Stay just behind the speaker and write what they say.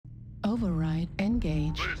Override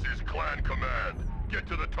engage. This is Clan Command. Get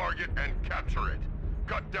to the target and capture it.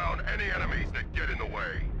 Cut down any enemies that get in the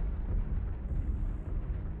way.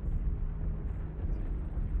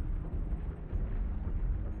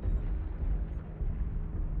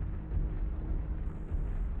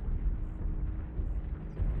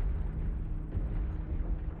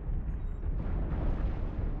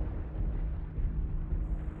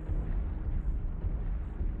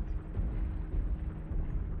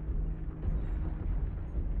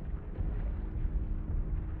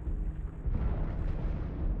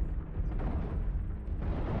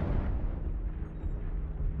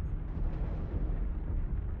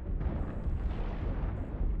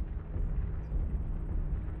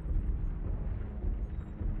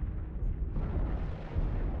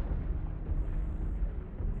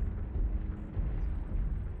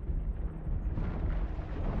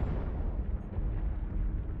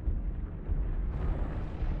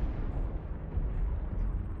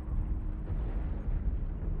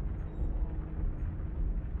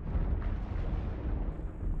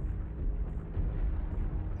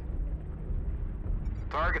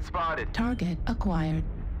 Target spotted. Target acquired.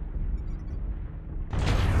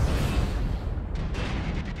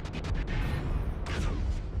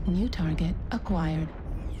 New target acquired.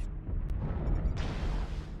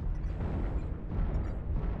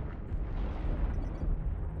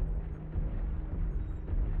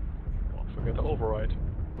 Don't forget to override.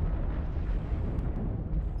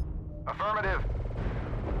 Affirmative.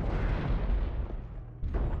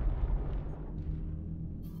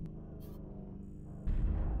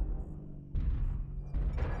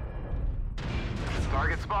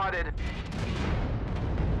 Target spotted.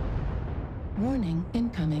 Warning,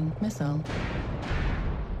 incoming missile.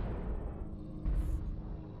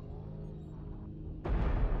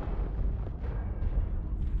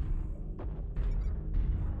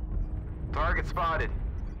 Target spotted.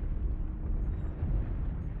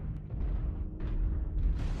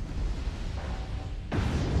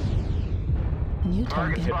 New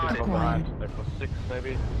target spotted. acquired. Echo 6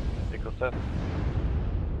 maybe. Echo 7.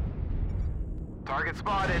 Target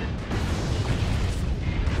spotted.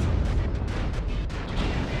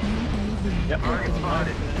 UAV Yep. Target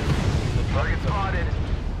spotted. Target spotted.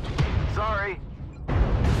 Sorry.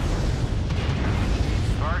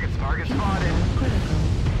 Target spotted. critical.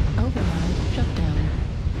 Override shutdown.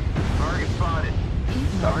 Target spotted.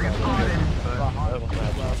 Heat Target spotted. That was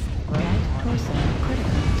bad. Right torso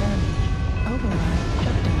critical damage. Override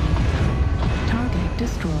shutdown. Target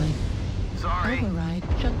destroyed. Sorry. Override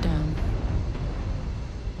shutdown.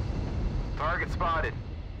 Target spotted.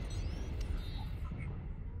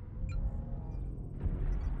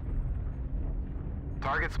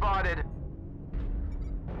 Target spotted.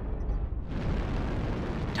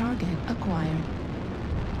 Target acquired.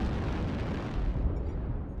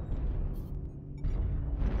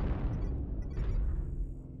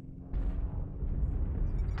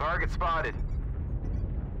 Target spotted.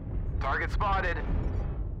 Target spotted.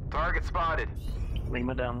 Target spotted.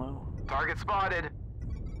 Lima down low. Target spotted.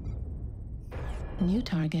 New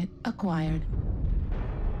target acquired.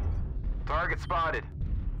 Target spotted.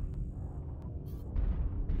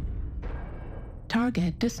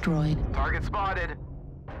 Target destroyed. Target spotted.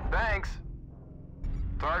 Thanks.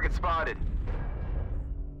 Target spotted.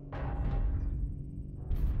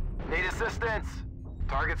 Need assistance.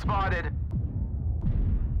 Target spotted.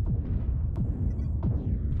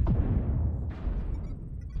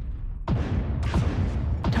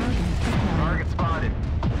 Target acquired. Target spotted.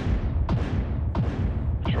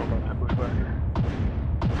 Shotgun ambush backer.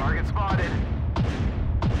 Target spotted.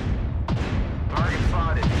 Target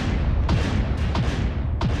spotted.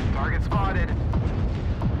 Target spotted.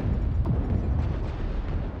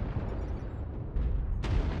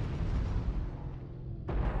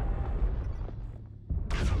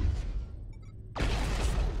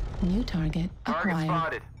 New target Target acquired.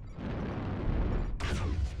 spotted.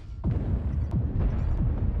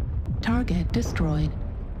 Target destroyed.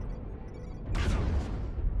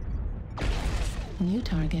 New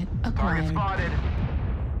target Target acquired. spotted.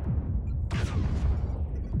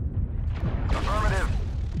 Affirmative.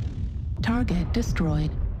 Target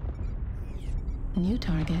destroyed. New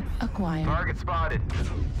target acquired. Target spotted.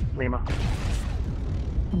 Lima.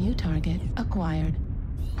 New target acquired.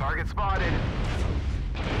 Target spotted.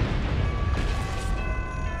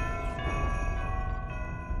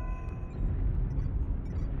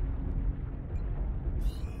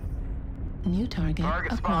 New target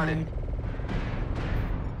Target acquired. spotted.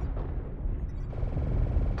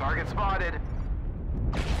 Target spotted.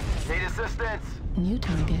 Need assistance. New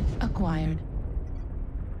target acquired.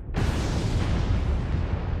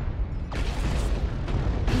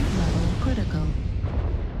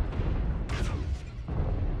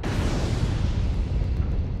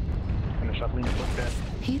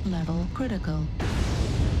 Heat level critical.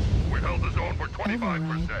 We held the zone for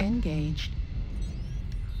Override 25%. engaged.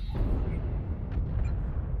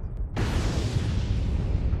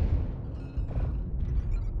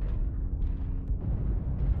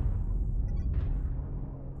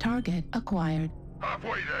 Target acquired.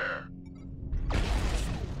 Halfway there.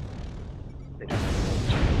 They don't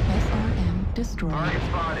have SRM destroyed. Target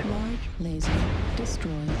spotted. Large laser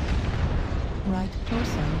destroyed. Right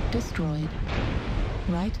torso destroyed.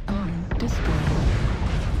 Right arm destroyed.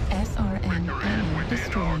 SRM Victory is ammo within our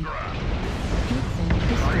destroyed. grasp. Heatsink Target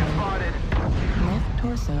destroyed. spotted. Left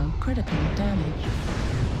torso critical damage.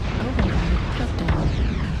 Override shutdown.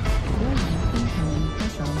 Warning incoming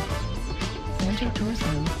missile. Center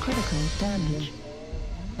torso critical damage.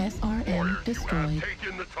 Warriors, SRM you have destroyed.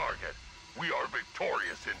 taken the target. We are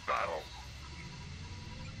victorious in battle.